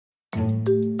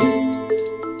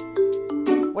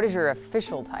What is your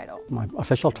official title? My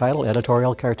official title,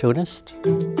 editorial cartoonist.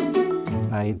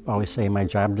 I always say my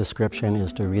job description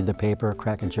is to read the paper,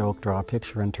 crack a joke, draw a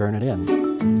picture, and turn it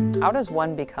in. How does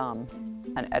one become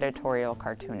an editorial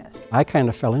cartoonist? I kind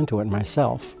of fell into it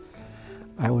myself.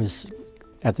 I was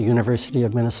at the University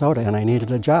of Minnesota and I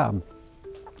needed a job.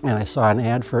 And I saw an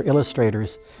ad for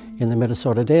illustrators in the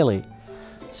Minnesota Daily.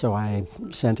 So I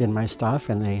sent in my stuff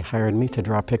and they hired me to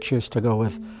draw pictures to go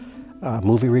with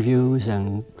movie reviews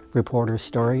and reporters'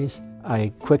 stories.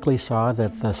 I quickly saw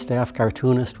that the staff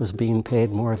cartoonist was being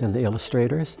paid more than the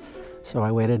illustrators. So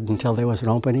I waited until there was an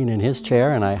opening in his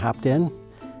chair and I hopped in,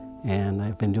 and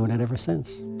I've been doing it ever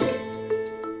since.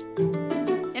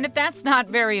 And if that's not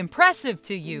very impressive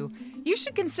to you, you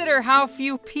should consider how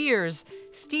few peers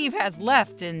Steve has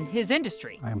left in his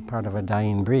industry. I'm part of a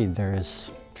dying breed.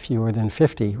 There's fewer than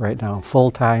 50 right now,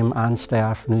 full-time,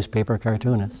 on-staff newspaper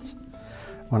cartoonists.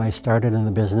 When I started in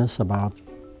the business about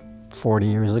 40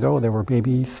 years ago, there were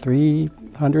maybe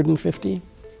 350.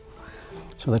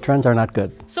 So the trends are not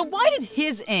good. So why did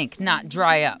his ink not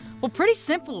dry up? Well, pretty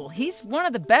simple. He's one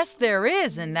of the best there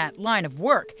is in that line of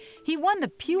work. He won the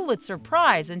Pulitzer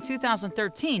Prize in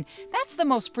 2013. That's the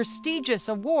most prestigious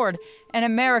award in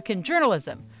American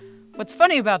journalism. What's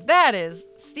funny about that is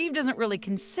Steve doesn't really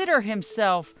consider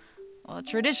himself a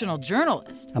traditional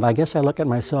journalist. And I guess I look at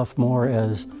myself more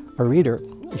as a reader,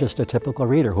 just a typical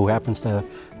reader who happens to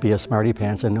be a smarty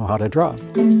pants and know how to draw.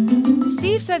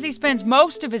 Steve says he spends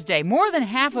most of his day, more than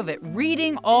half of it,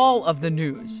 reading all of the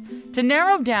news to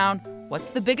narrow down what's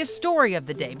the biggest story of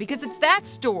the day, because it's that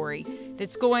story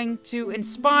that's going to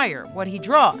inspire what he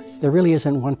draws. There really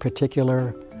isn't one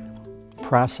particular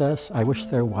process. I wish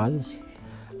there was.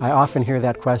 I often hear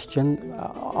that question.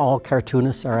 All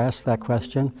cartoonists are asked that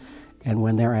question. And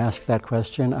when they're asked that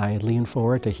question, I lean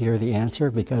forward to hear the answer,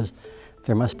 because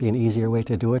there must be an easier way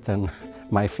to do it than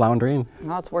my floundering.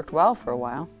 Well, it's worked well for a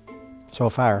while. So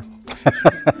far.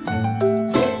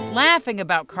 Laughing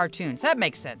about cartoons, that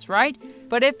makes sense, right?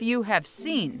 But if you have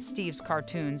seen Steve's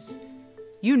cartoons,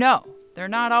 you know they're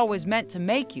not always meant to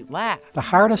make you laugh. The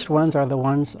hardest ones are the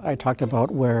ones I talked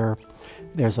about where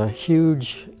there's a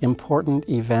huge, important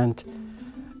event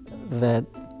that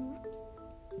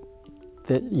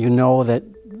you know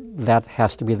that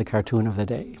has to be the cartoon of the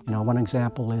day. You know, one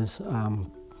example is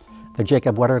the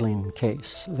Jacob Wetterling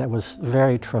case. That was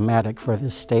very traumatic for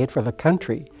this state, for the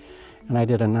country. And I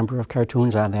did a number of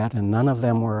cartoons on that, and none of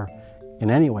them were in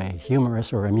any way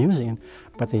humorous or amusing,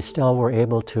 but they still were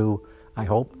able to, I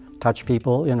hope, touch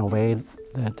people in a way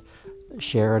that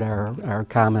shared our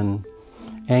common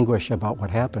anguish about what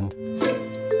happened.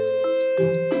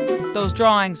 Those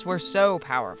drawings were so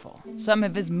powerful, some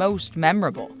of his most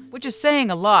memorable, which is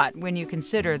saying a lot when you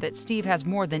consider that Steve has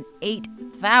more than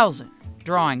 8,000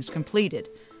 drawings completed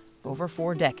over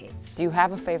 4 decades. Do you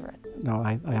have a favorite? No,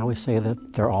 I always say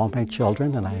that they're all my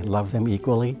children and I love them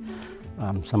equally.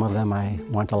 Some of them I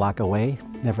want to lock away,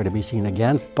 never to be seen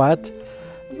again, but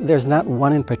there's not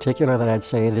one in particular that I'd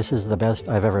say this is the best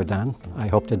I've ever done. I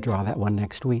hope to draw that one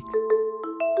next week.